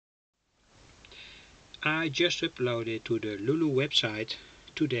I just uploaded to the Lulu website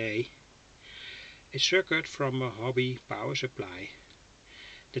today a circuit from a hobby power supply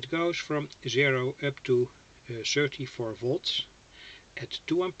that goes from 0 up to 34 volts at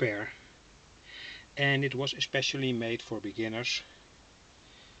 2 ampere, and it was especially made for beginners.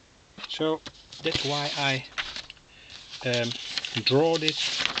 So that's why I draw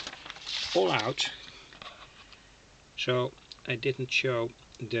this all out. So I didn't show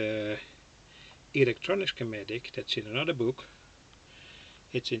the electronic schematic, that's in another book.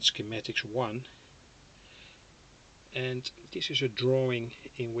 It's in schematics 1, and this is a drawing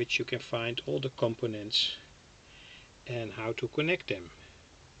in which you can find all the components and how to connect them.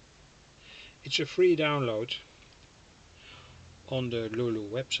 It's a free download on the Lulu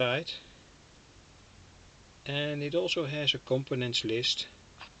website, and it also has a components list.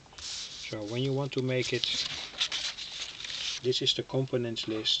 So when you want to make it, this is the components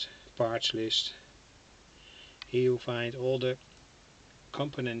list, parts list. Here you find all the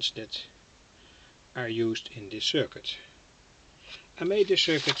components that are used in this circuit. I made this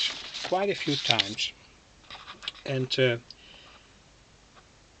circuit quite a few times, and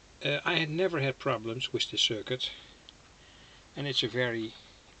I had never had problems with this circuit, and it's a very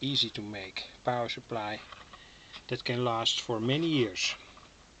easy to make power supply that can last for many years.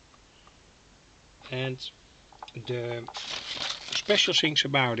 And the special things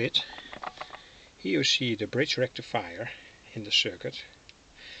about it, here you see the bridge rectifier in the circuit.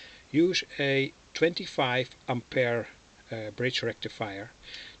 Use a 25 ampere bridge rectifier.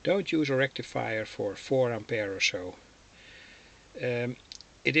 Don't use a rectifier for 4 ampere or so. It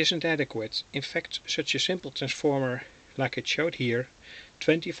isn't adequate. In fact, such a simple transformer like it showed here,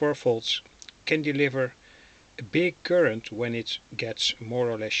 24 volts, can deliver a big current when it gets more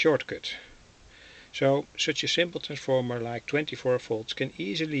or less shortcut. So such a simple transformer like 24 volts can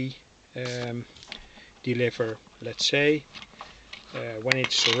easily deliver, let's say, when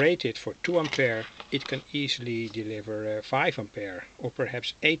it's rated for 2 ampere, it can easily deliver 5 ampere or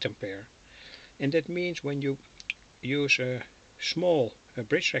perhaps 8 ampere. And that means when you use a small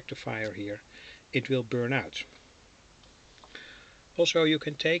bridge rectifier here, it will burn out. Also, you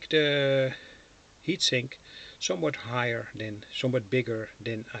can take the heatsink somewhat bigger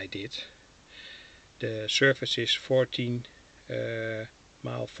than I did. The surface is 14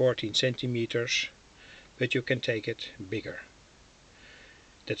 by 14 centimeters, but you can take it bigger.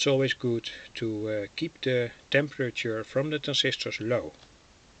 That's always good to keep the temperature from the transistors low.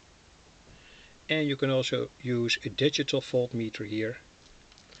 And you can also use a digital voltmeter here.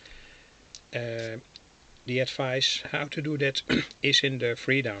 The advice how to do that is in the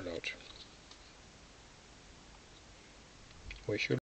free download. Wish you